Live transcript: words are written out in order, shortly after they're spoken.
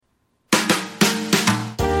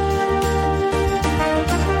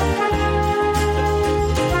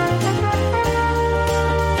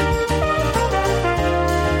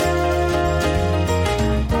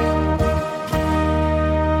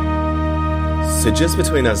So just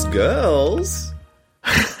between us girls.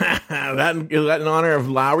 that in honor of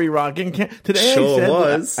Lowry Roggenkamp. Today Sure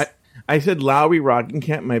was. I said Lowry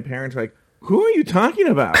Roggenkamp. My parents were like, who are you talking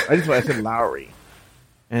about? I said Lowry.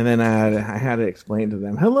 And then I had to explain to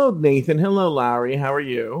them, hello, Nathan. Hello, Lowry. How are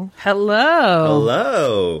you? Hello.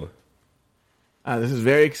 Hello. This is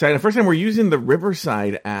very exciting. First time we're using the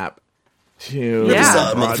Riverside app to...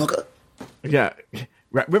 Riverside, motherfucker. Yeah.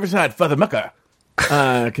 Riverside, motherfucker.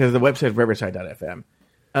 Because the website is riverside.fm.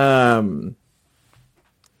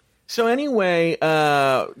 So anyway,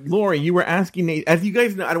 Lori, you were asking Nate, as you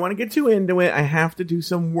guys know, I don't want to get too into it. I have to do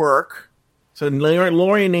some work. So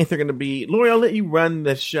Lori and Nathan are going to be... Lori, I'll let you run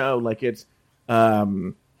the show like it's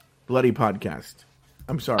Bloody Podcast.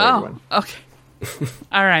 I'm sorry, everyone. Okay.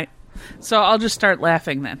 All right. So I'll just start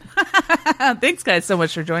laughing then. Thanks, guys, so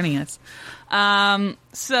much for joining us.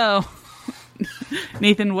 So,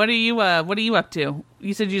 Nathan, what are you up to?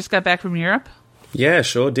 You said you just got back from Europe? Yeah,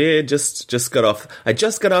 sure did. Just got off. I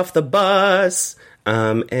just got off the bus,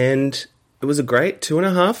 and it was a great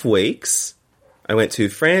 2.5 weeks. I went to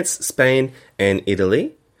France, Spain, and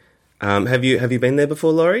Italy. Have you been there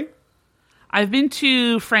before, Laurie? I've been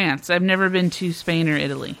to France. I've never been to Spain or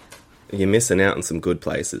Italy. You're missing out on some good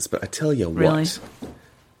places, but I tell you Really? what,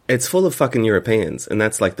 it's full of fucking Europeans, and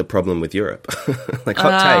that's like the problem with Europe. Like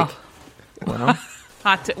hot take. Well, Wow.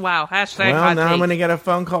 Hashtag well hot now take. I'm going to get a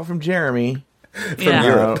phone call from Jeremy. Yeah.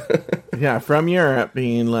 Europe. Yeah, from Europe,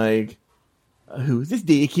 being like, who's this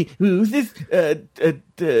dick? Who's this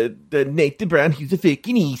Nathan Brown? Who's a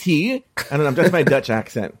fucking easy? I don't know, that's my Dutch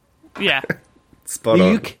accent. Yeah. Spot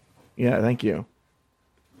on. Luke. Yeah, thank you.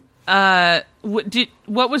 What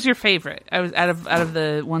was your favorite? I was out of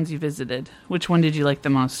the ones you visited. Which one did you like the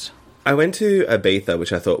most? I went to Ibiza,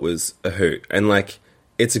 which I thought was a hoot, and like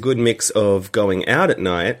it's a good mix of going out at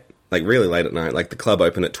night, like really late at night, like the club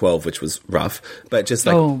opened at 12, which was rough, but just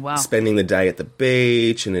like spending the day at the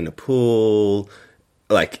beach and in a pool,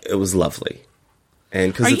 like it was lovely.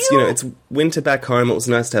 And because it's it's winter back home, it was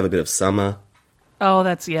nice to have a bit of summer. Oh,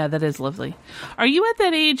 that is lovely. Are you at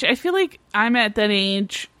that age? I feel like I'm at that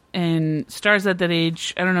age, and Star's at that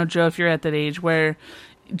age. I don't know, Joe, if you're at that age where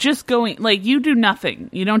just going, like, you do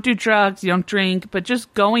nothing. You don't do drugs, you don't drink, but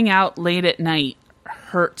just going out late at night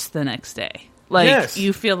hurts the next day. Like,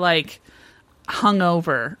 you feel like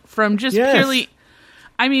hungover from just purely...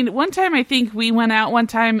 I mean, one time I think we went out one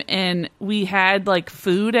time and we had, like,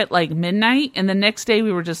 food at, like, midnight, and the next day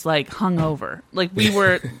we were just, like, hungover. Like, we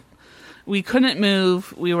were... We couldn't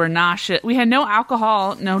move. We were nauseous. We had no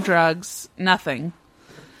alcohol, no drugs, nothing.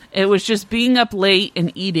 It was just being up late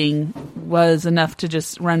and eating was enough to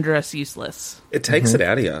just render us useless. It takes it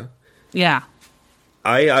out of you. Yeah.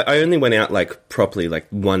 I only went out like properly like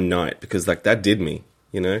one night because like that did me,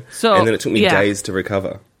 you know? So, and then it took me days to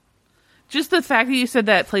recover. Just the fact that you said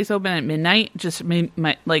that place opened at midnight just made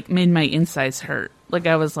my insides hurt. Like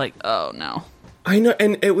I was like, oh no. I know,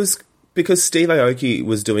 and it was because Steve Aoki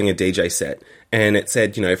was doing a DJ set, and it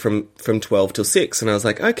said, you know, from 12 till 6, and I was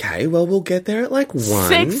like, okay, well, we'll get there at like 1.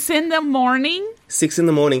 6 in the morning? 6 in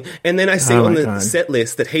the morning, and then I see on the set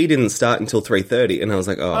list that he didn't start until 3:30, and I was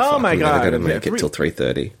like, oh fuck, my God, I'm never going to make it till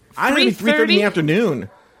 3:30. I think 3:30 in the afternoon.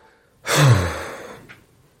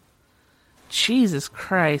 Jesus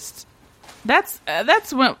Christ. That's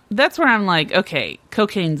where I'm like, okay,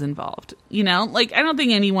 cocaine's involved. You know, like I don't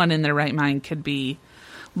think anyone in their right mind could be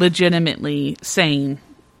legitimately sane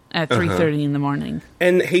at 3:30 in the morning.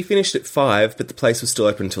 And he finished at 5, but the place was still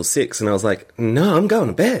open until 6, and I was like, no, I'm going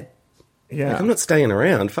to bed. Yeah, like, I'm not staying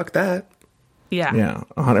around. Fuck that. Yeah,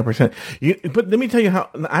 100%. But let me tell you how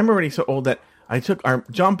I'm already so old that I took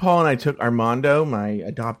John Paul and I took Armando, my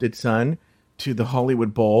adopted son, to the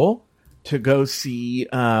Hollywood Bowl to go see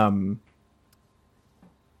that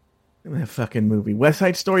fucking movie, West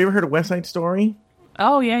Side Story. You ever heard of West Side Story?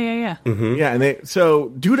 Oh, yeah. Mm-hmm. Yeah, and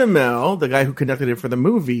so Dudamel, the guy who conducted it for the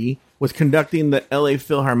movie, was conducting the LA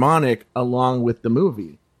Philharmonic along with the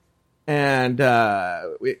movie. And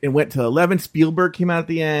it went to 11. Spielberg came out at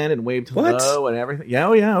the end and waved hello and everything.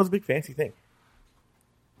 Yeah, it was a big fancy thing.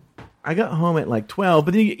 I got home at like 12,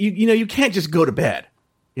 but then you can't just go to bed,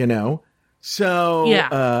 you know? So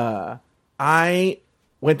I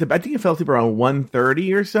went to, I think I fell asleep around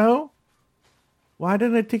 1:30 or so. Why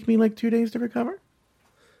did it take me like 2 days to recover?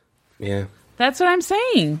 Yeah. That's what I'm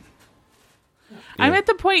saying. Yeah. I'm at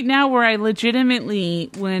the point now where I legitimately,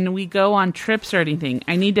 when we go on trips or anything,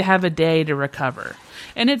 I need to have a day to recover.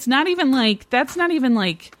 And it's not even like,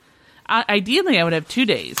 ideally I would have 2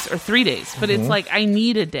 days or 3 days, but it's like, I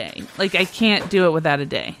need a day. Like, I can't do it without a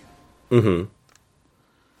day. Mm-hmm.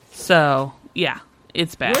 So, yeah,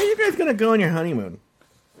 it's bad. Where are you guys going to go on your honeymoon?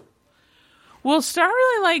 Well, Star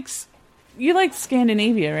really likes... You like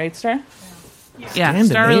Scandinavia, right, Star? Yeah,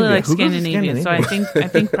 Star really likes Scandinavia, so I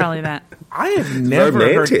think probably that. I have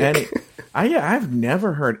never heard any... I've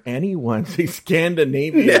never heard anyone say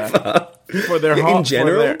Scandinavia for their in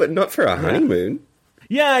general, but not for a honeymoon.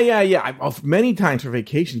 Yeah. I've many times for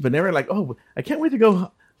vacations, but never like, oh, I can't wait to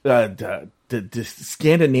go to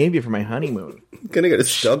Scandinavia for my honeymoon. Gonna go to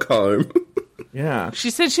Stockholm. Yeah. She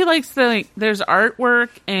said she likes there's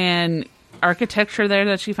artwork and architecture there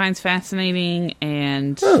that she finds fascinating,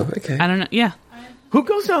 and okay. I don't know. Yeah. Who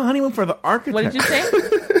goes to a honeymoon for the architecture? What did you say?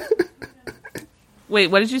 Wait,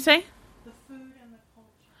 what did you say? The food and the culture.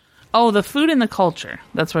 Oh, the food and the culture.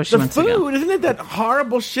 That's where she wants to go. The food, isn't it that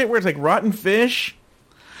horrible shit where it's like rotten fish?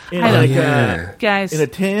 Guys, in a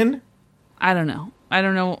tin? I don't know.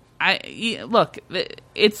 Look,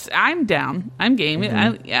 I'm down. I'm game.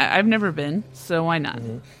 Mm-hmm. I've never been, so why not?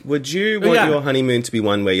 Mm-hmm. Would you want your honeymoon to be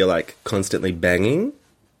one where you're like constantly banging?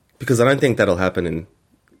 Because I don't think that'll happen in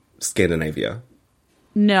Scandinavia.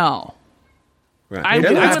 No. Right. I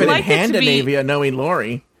would like it to be knowing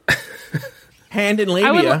Lori. Hand in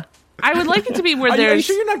labia. I would like it to be where there's... Are you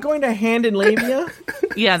sure you're not going to Hand in labia?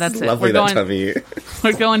 Yeah, that's it. Lovely that time of year.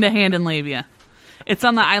 We're going to Hand in labia. It's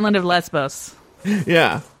on the island of Lesbos. Yeah. I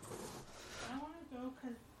want to go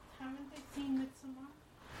because haven't they seen Midsommar?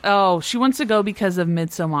 Oh, she wants to go because of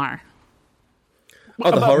Midsommar. Oh,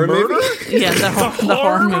 the horror movie? Yeah, the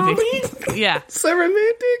horror movie. Yeah. So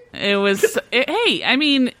romantic. It was... hey, I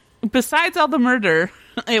mean, besides all the murder,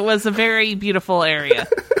 it was a very beautiful area.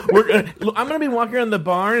 I'm going to be walking around the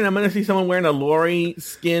barn, and I'm going to see someone wearing a Lori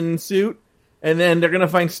skin suit, and then they're going to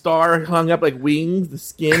find Star hung up like wings, the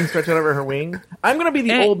skin stretched out over her wings. I'm going to be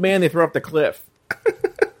the old man they throw off the cliff.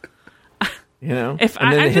 You know,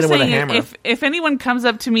 I'm just saying, if anyone comes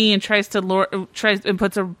up to me and tries and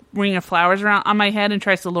puts a ring of flowers around on my head and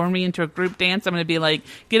tries to lure me into a group dance, I'm going to be like,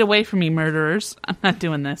 "Get away from me, murderers! I'm not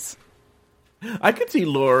doing this." I could see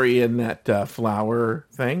Lori in that flower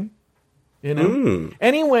thing. You know.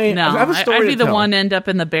 Anyway, no, I have a story I'd be to the tell. one end up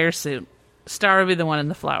in the bear suit. Star would be the one in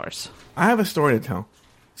the flowers. I have a story to tell.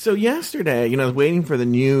 So yesterday, I was waiting for the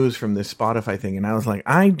news from this Spotify thing, and I was like,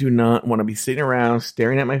 I do not want to be sitting around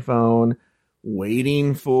staring at my phone,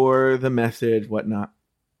 waiting for the message, whatnot.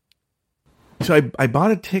 So I bought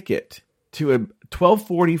a ticket to a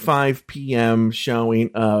 12:45 p.m. showing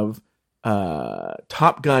of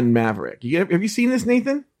Top Gun Maverick. Have you seen this,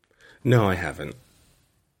 Nathan? No, I haven't.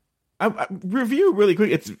 I review really quick.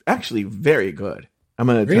 It's actually very good. I'm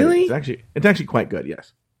gonna tell really. You, it's actually quite good.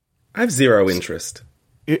 Yes. I have zero interest.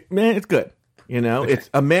 It's good. Okay.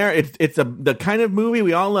 It's the kind of movie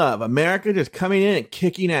we all love. America just coming in and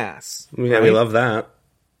kicking ass. Yeah, right? we love that.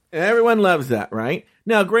 Everyone loves that, right?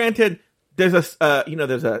 Now, granted, there's one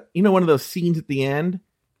of those scenes at the end,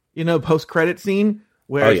 post-credit scene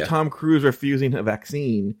where Tom Cruise refusing a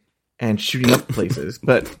vaccine and shooting up places,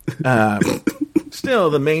 but still,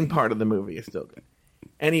 the main part of the movie is still good.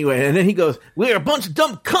 Anyway, and then he goes, "We're a bunch of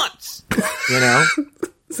dumb cunts,"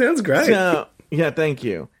 Sounds great. So, yeah, thank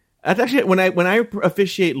you. That's actually when I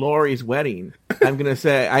officiate Lori's wedding, I'm gonna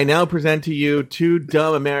say, I now present to you two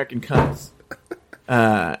dumb American cunts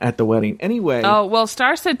at the wedding. Anyway. Oh well,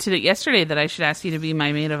 Star said yesterday that I should ask you to be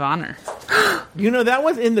my maid of honor. That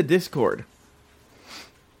was in the Discord,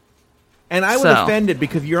 and I was offended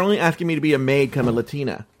because you're only asking me to be a maid, come a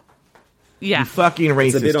Latina. Yeah. You fucking racist.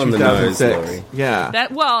 It's a bit on the nose, Lori. Yeah.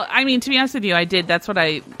 To be honest with you, I did. That's what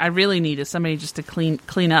I really need is somebody just to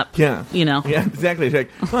clean up. Yeah. Yeah, exactly.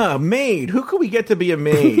 It's like, maid. Who could we get to be a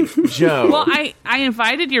maid? Joe. Well, I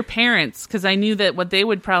invited your parents because I knew that what they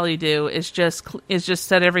would probably do is just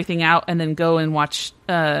set everything out and then go and watch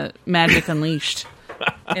Magic Unleashed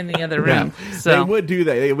in the other room. Yeah. So they would do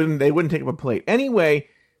that. They wouldn't take up a plate. Anyway,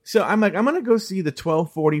 so I'm like, I'm going to go see the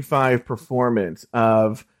 12:45 performance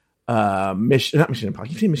of Mission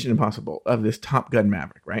Impossible of this Top Gun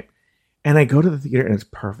Maverick, right? And I go to the theater and it's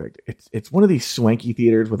perfect. It's one of these swanky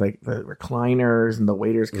theaters with like the recliners and the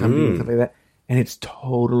waiters coming and stuff like that, and it's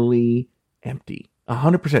totally empty,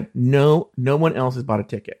 100%. No one else has bought a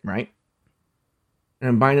ticket, right? And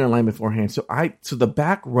I'm buying it online beforehand. So the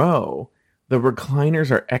back row, the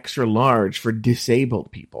recliners are extra large for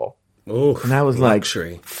disabled people. Oof, and I was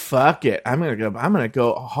luxury. Like, "Fuck it! I'm gonna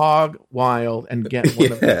go hog wild and get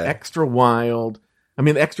one of the extra wide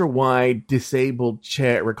disabled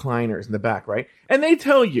chair recliners in the back, right?" And they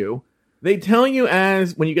tell you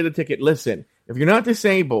as when you get a ticket, listen, if you're not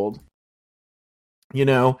disabled, you're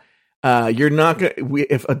not gonna.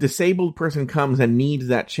 If a disabled person comes and needs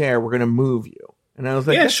that chair, we're gonna move you. And I was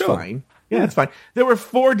like, "That's fine. Yeah, that's fine." There were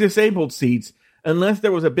 4 disabled seats, unless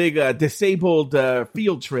there was a big disabled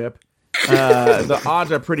field trip. the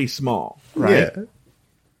odds are pretty small, right? Yeah.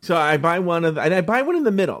 So I buy one and I buy one in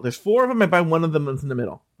the middle. There's 4 of them. I buy one of them in the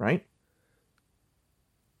middle, right?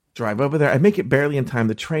 Drive over there. I make it barely in time.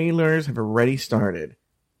 The trailers have already started.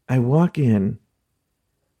 I walk in.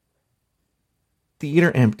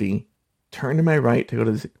 Theater empty. Turn to my right to go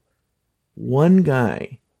to this. One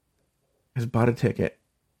guy has bought a ticket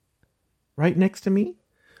right next to me.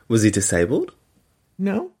 Was he disabled?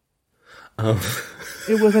 No.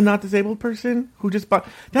 It was a not disabled person who just bought.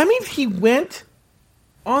 That means he went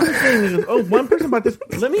on the thing. He goes, one person bought this.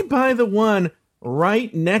 Let me buy the one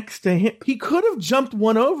right next to him. He could have jumped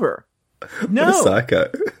one over. No. What a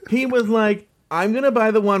psycho. He was like, I'm going to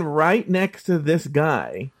buy the one right next to this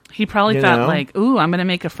guy. He probably thought like, ooh, I'm going to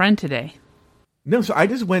make a friend today. No, so I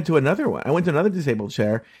just went to another one. I went to another disabled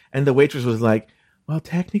chair, and the waitress was like, well,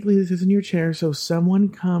 technically this isn't your chair, so someone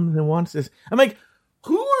comes and wants this. I'm like,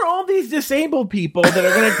 who are all these disabled people that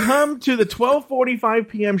are going to come to the 12:45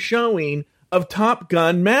 p.m. showing of Top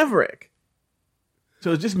Gun Maverick?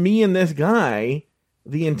 So it's just me and this guy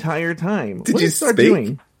the entire time. Did you start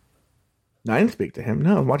doing? No, I didn't speak to him.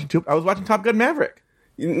 No, I was watching Top Gun Maverick.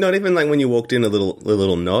 Not even like when you walked in, a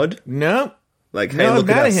little nod? No. Like, hey, look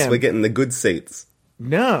at us. We're getting the good seats.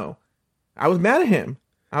 No. I was mad at him.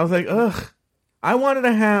 I was like, ugh. I wanted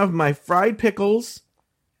to have my fried pickles,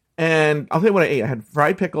 and I'll tell you what I ate. I had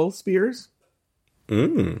fried pickles, spears,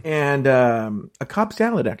 and a Cobb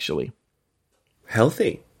salad, actually.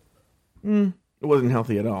 Healthy. It wasn't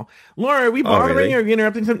healthy at all. Laura, are we bothering you? Are you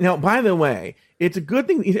interrupting something? No, by the way, it's a good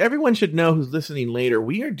thing. Everyone should know who's listening later.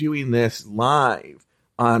 We are doing this live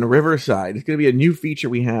on Riverside. It's going to be a new feature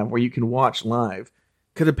we have where you can watch live.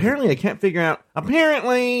 Because apparently I can't figure out how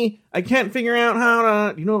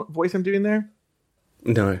to... You know what voice I'm doing there?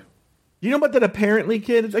 No. You know about that apparently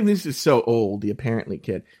kid? It's like, this is so old, the apparently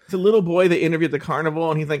kid. It's a little boy they interviewed at the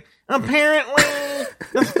carnival, and he's like, apparently,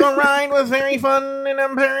 the ride was very fun, and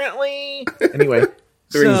apparently... Anyway.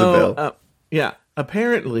 Rings a bell. Yeah.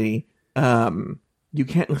 Apparently, you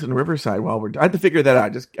can't listen to Riverside while we're... I had to figure that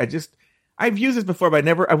out. I've used this before, but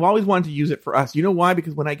I've always wanted to use it for us. You know why?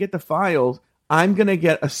 Because when I get the files, I'm going to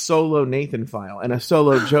get a solo Nathan file and a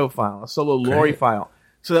solo Joe file, a solo Lori file,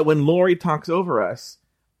 so that when Lori talks over us,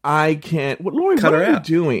 I can't... Lori, what are you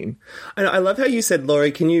doing? I love how you said,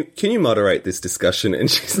 Lori, can you moderate this discussion? And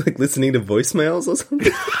she's like listening to voicemails or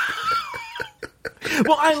something.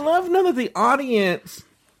 Well, I love now that the audience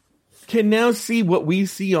can now see what we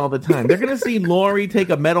see all the time. They're going to see Lori take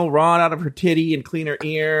a metal rod out of her titty and clean her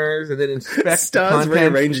ears and then inspect Star's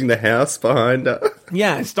rearranging the house behind her.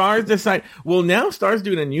 Yeah, Star's decide. Well, now Star's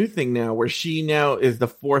doing a new thing now where she now is the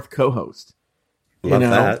 4th co-host. Love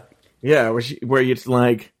that. Yeah, where it's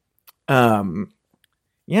like,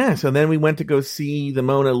 yeah. So then we went to go see the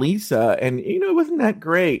Mona Lisa, and it wasn't that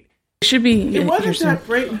great. It wasn't that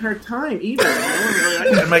great in her time either.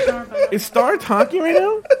 I'm like, is Star talking right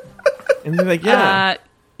now? And he's like, yeah.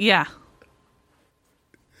 Yeah.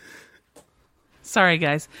 Sorry,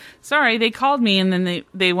 guys. Sorry, they called me, and then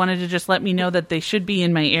they wanted to just let me know that they should be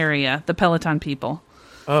in my area, the Peloton people.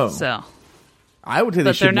 Oh. So. I would say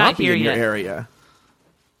they should not be in your area.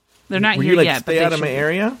 They're not here yet. Stay out of my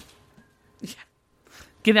area? Yeah.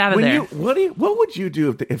 Get out of there. What would you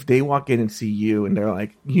do if they walk in and see you, and they're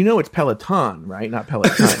like, it's Peloton, right? Not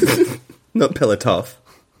Peloton. Not Pelotov.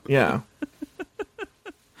 Yeah.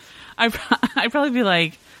 I'd probably be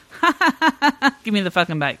like, give me the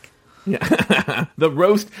fucking bike. Yeah. the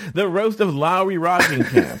roast of Lowry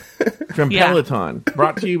Roggenkamp from Peloton,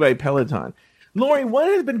 brought to you by Peloton. Lori, what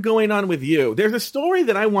has been going on with you? There's a story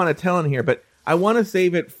that I want to tell in here, but I want to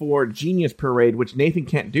save it for Genius Parade, which Nathan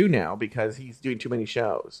can't do now because he's doing too many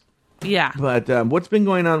shows. Yeah. But what's been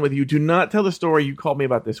going on with you? Do not tell the story you called me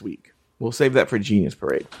about this week. We'll save that for Genius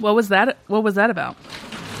Parade. What was that? What was that about?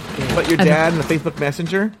 About your dad and the Facebook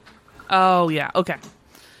Messenger? Oh, yeah. Okay.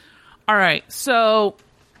 All right. So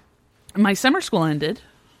my summer school ended.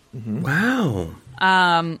 Mm-hmm. Wow.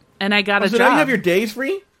 And I got a job. So now you have your days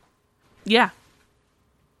free? Yeah.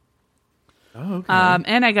 Oh, okay.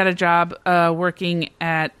 And I got a job working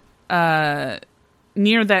at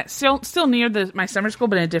near that, still near my summer school,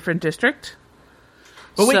 but in a different district.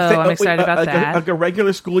 But wait, I'm excited about that. Like a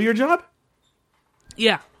regular school year job?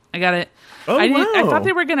 Yeah, I got it. Oh, wow. I thought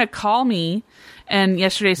they were going to call me, and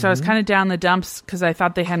yesterday, so I was kind of down the dumps because I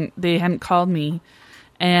thought they hadn't called me,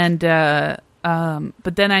 and but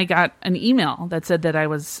then I got an email that said that I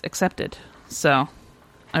was accepted, so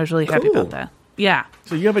I was really happy about that. Yeah.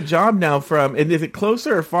 So you have a job now and is it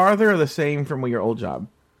closer or farther or the same from your old job?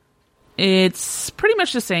 It's pretty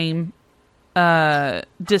much the same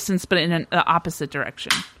distance, but in an opposite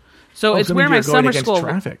direction. So it's where my summer school.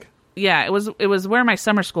 Traffic. Yeah, it was where my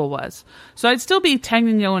summer school was. So I'd still be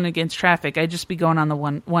technically going against traffic. I'd just be going on the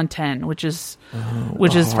 110, which is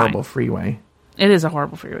horrible fine. Freeway. It is a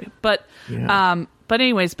horrible freeway. But Yeah. but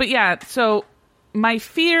anyways, but yeah, so my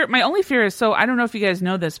only fear is, so I don't know if you guys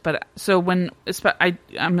know this, but so when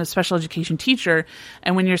I'm a special education teacher,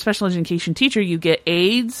 and when you're a special education teacher, you get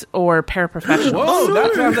aides or paraprofessionals. Whoa,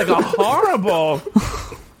 that sounds like a horrible.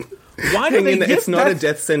 Why do they get It's not a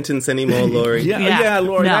death sentence anymore, Lori. Yeah,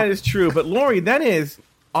 Lori, No. that is true. But Lori, that is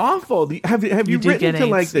awful. Have you do written get to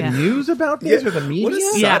like AIDS, the yeah. news about this or the What media?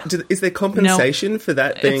 a Yeah. Is there compensation for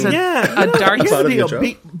that being? a dark here's part the of your deal. job?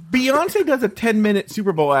 Beyonce does a 10-minute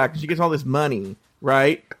Super Bowl act and she gets all this money,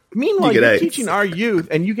 right? Meanwhile, You get you're AIDS. teaching our youth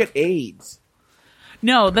and you get AIDS.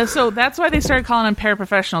 No, that's why they started calling them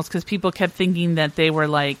paraprofessionals, because people kept thinking that they were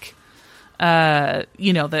like, that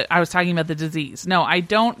I was talking about the disease. No, I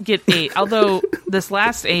don't get AIDS. Although this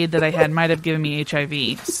last aid that I had might have given me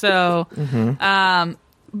HIV. So,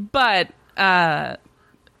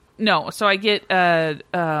 no. So I get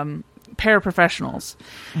paraprofessionals,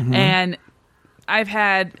 and I've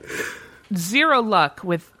had zero luck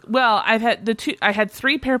with. Well, I had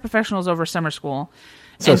 3 paraprofessionals over summer school,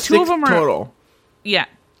 So and 2 of 6 them are total. yeah,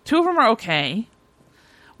 2 of them are okay.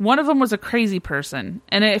 One of them was a crazy person,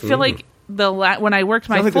 and I feel like when I worked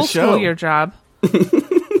my Sounds like full the show. school year job.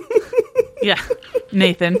 Yeah,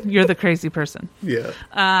 Nathan, you're the crazy person. Yeah.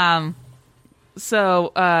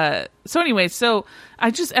 So anyway, so I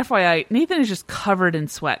just FYI, Nathan is just covered in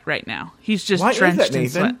sweat right now. He's just Why is drenched that, in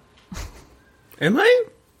Nathan? sweat. Am I?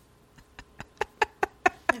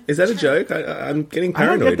 Is that a joke? I'm getting I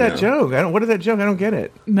don't paranoid get that now. joke. What is that joke? I don't get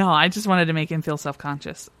it. No, I just wanted to make him feel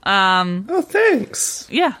self-conscious. Oh, thanks.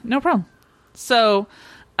 Yeah, no problem. So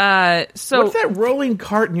What's that rolling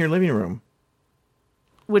cart in your living room?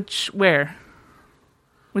 Which one?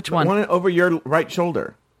 One over your right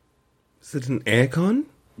shoulder. Is it an aircon?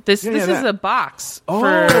 This Yeah, is that. a box Oh, for.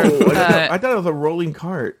 I thought it was a rolling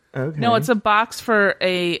cart. Okay. No, it's a box for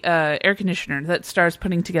a air conditioner that Star's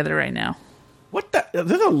putting together right now. What the?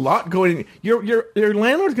 There's a lot going. Your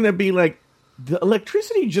landlord's going to be like, the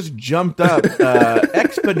electricity just jumped up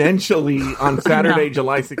exponentially on Saturday, No.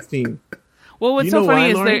 July 16th. Well, what's You so know funny why,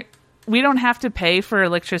 is Lauren? we don't have to pay for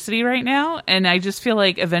electricity right now, and I just feel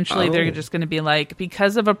like eventually they're Oh. just going to be like,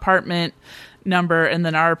 because of apartment number and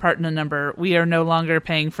then our apartment number, we are no longer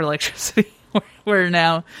paying for electricity. We're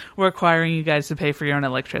now requiring you guys to pay for your own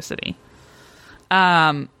electricity.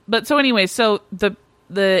 But so anyway, so the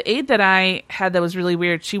aide that I had that was really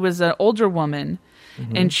weird, she was an older woman,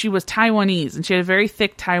 and she was Taiwanese, and she had a very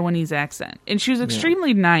thick Taiwanese accent, and she was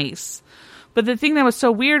extremely nice. But the thing that was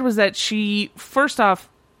so weird was that she, first off,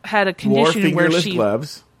 had a Wore condition where fingerless she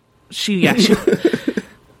gloves. she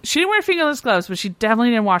didn't wear fingerless gloves, but she definitely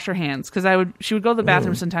didn't wash her hands, because she would go to the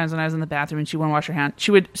bathroom sometimes when I was in the bathroom and she wouldn't wash her hands.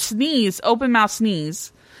 She would sneeze, open mouth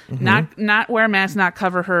sneeze, not wear a mask, not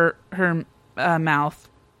cover her mouth.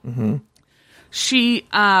 She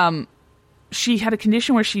had a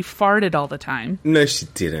condition where she farted all the time. No, she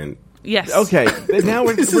didn't. Yes. Okay, now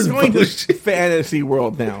we're This is going to bullshit. fantasy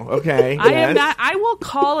world now. Okay, I am Yes. not. I will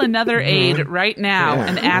call another aide right now Yeah.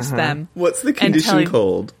 and ask them. What's the tell condition you-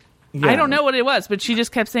 called? Yeah. I don't know what it was, but she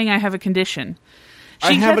just kept saying, "I have a condition."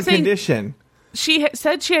 I have a kept saying- condition. She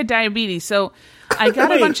said she had diabetes, so I got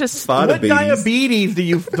a Wait, bunch of. Fart- What Diabetes. diabetes do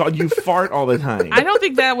you fart all the time? I don't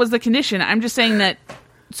think that was the condition. I'm just saying that.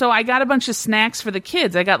 So I got a bunch of snacks for the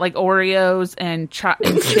kids. I got like Oreos and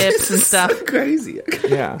chips and stuff. So crazy.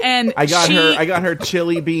 Yeah, And I got she- her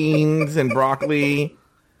chili beans and broccoli.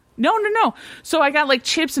 No. So I got like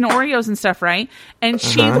chips and Oreos and stuff, right? And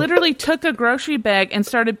she literally took a grocery bag and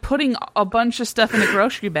started putting a bunch of stuff in a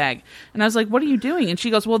grocery bag. And I was like, "What are you doing?" And she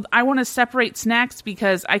goes, "Well, I want to separate snacks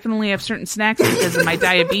because I can only have certain snacks because of my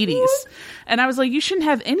diabetes." And I was like, "You shouldn't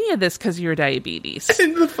have any of this because of your diabetes."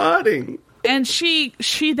 And the farting. And she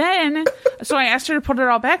then, so I asked her to put it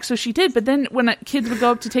all back, so she did. But then when kids would go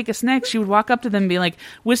up to take a snack, she would walk up to them and be like,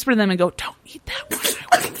 whisper to them and go, "Don't eat that one.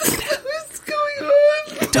 I want to eat that. What's going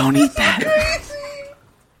on? Don't eat that."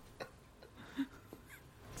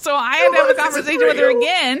 So I had to have a conversation with her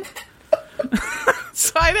again.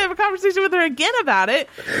 So I had to have a conversation with her again about it.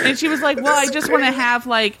 And she was like, "Well, I just want to have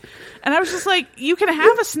like," and I was just like, "You can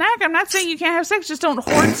have a snack. I'm not saying you can't have snacks. Just don't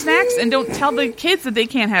hoard snacks and don't tell the kids that they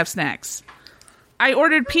can't have snacks." I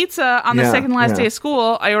ordered pizza on the second last day of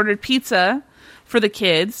school. I ordered pizza for the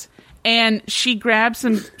kids, and she grabbed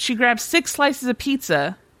 6 slices of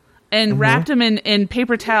pizza and wrapped them in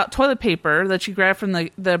paper towel, toilet paper that she grabbed from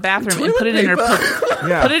the bathroom and put it in her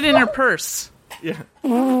Yeah. put it in her purse. Yeah.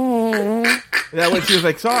 That when she was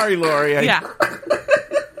like, "Sorry, Lori." Yeah.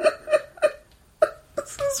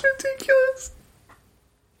 is ridiculous.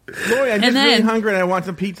 Lori, I'm just really hungry and I want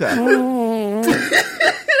some pizza.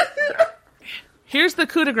 Here's the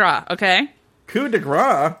coup de grace, okay? Coup de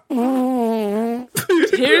grace?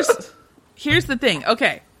 Here's the thing,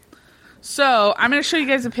 okay. So, I'm going to show you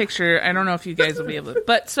guys a picture. I don't know if you guys will be able to.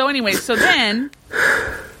 But, so anyway, so then...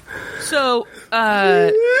 So,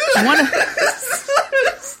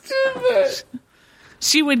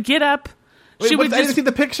 she would get up... Wait, I didn't see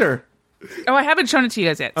the picture. Oh, I haven't shown it to you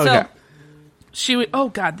guys yet. Okay. So, she would... Oh,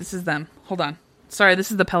 God, this is them. Hold on. Sorry,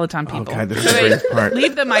 this is the Peloton people. Oh, God, this is the greatest part.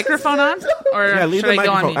 Leave the microphone on? Or yeah, leave the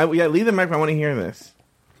microphone. Go on leave the microphone. I want to hear this.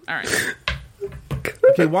 All right.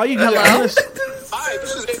 Okay, while you... Hello? Hi,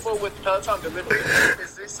 this is April with Peloton Delivery.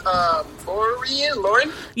 Is this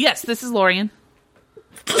Lauren? Yes, this is Lorian.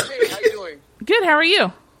 Okay, how you doing? Good, how are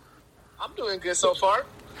you? I'm doing good so far.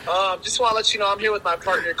 Just want to let you know I'm here with my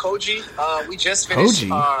partner Koji. We just finished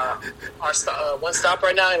our one stop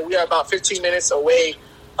right now, and we are about 15 minutes away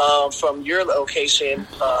from your location.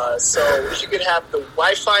 So if you could have your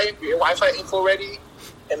Wi-Fi info ready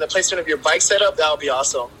and the placement of your bike setup, that would be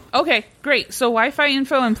awesome. Okay, great. So Wi-Fi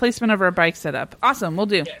info and placement of our bike setup. Awesome, we'll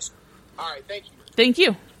do. Yes. All right, thank you. Thank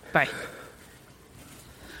you. Bye.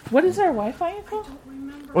 What is our Wi-Fi info?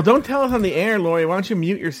 Well, don't tell us on the air, Lori. Why don't you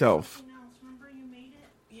mute yourself? Remember you made it?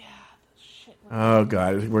 Yeah, shit. Oh,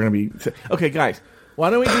 God. We're going to be... Okay, guys. Why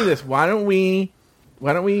don't we do this? Why don't we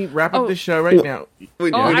wrap up this show right now?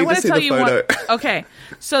 I want to tell you one. Okay,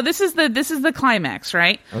 so this is the climax,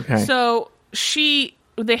 right? Okay. So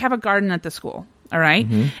they have a garden at the school. All right.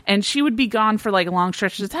 Mm-hmm. And she would be gone for like long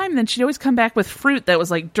stretches of time. And then she'd always come back with fruit that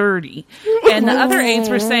was like dirty. And the other aides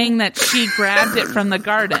were saying that she grabbed it from the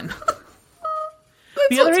garden.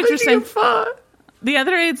 The other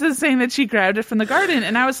aides is saying that she grabbed it from the garden.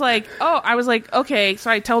 And I was like, okay.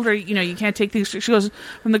 So I told her, you can't take things. She goes,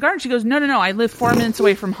 from the garden. She goes, no. I live 4 minutes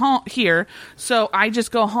away from home here. So I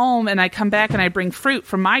just go home and I come back and I bring fruit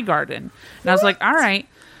from my garden. And I was like, all right.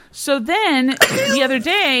 So then the other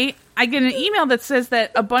day, I get an email that says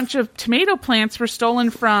that a bunch of tomato plants were stolen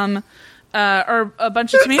from, or a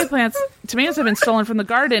bunch of tomatoes have been stolen from the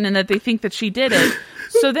garden, and that they think that she did it.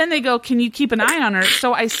 So then they go, can you keep an eye on her?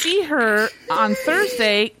 So I see her on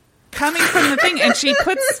Thursday coming from the thing, and she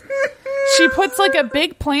puts like a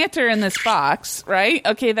big planter in this box, right?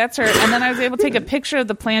 Okay, that's her. And then I was able to take a picture of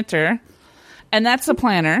the planter, and that's the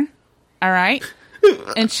planter, all right?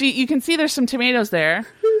 And you can see there's some tomatoes there.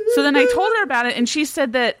 So then I told her about it, and she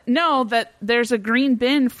said that there's a green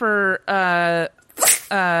bin for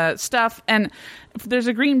stuff, and there's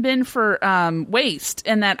a green bin for waste,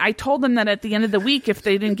 and that I told them that at the end of the week, if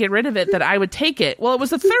they didn't get rid of it, that I would take it. Well, it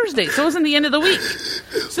was a Thursday, so it wasn't the end of the week.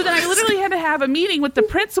 So then I literally had to have a meeting with the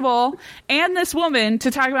principal and this woman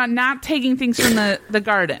to talk about not taking things from the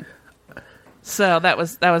garden. So that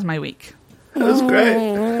was my week. That was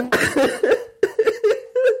great.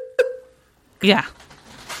 Yeah.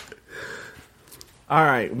 All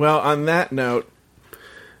right. Well, on that note,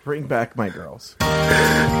 bring back my girls.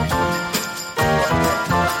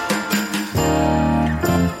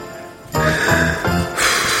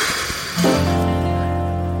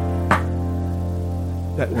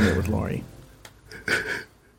 That woman was Lori.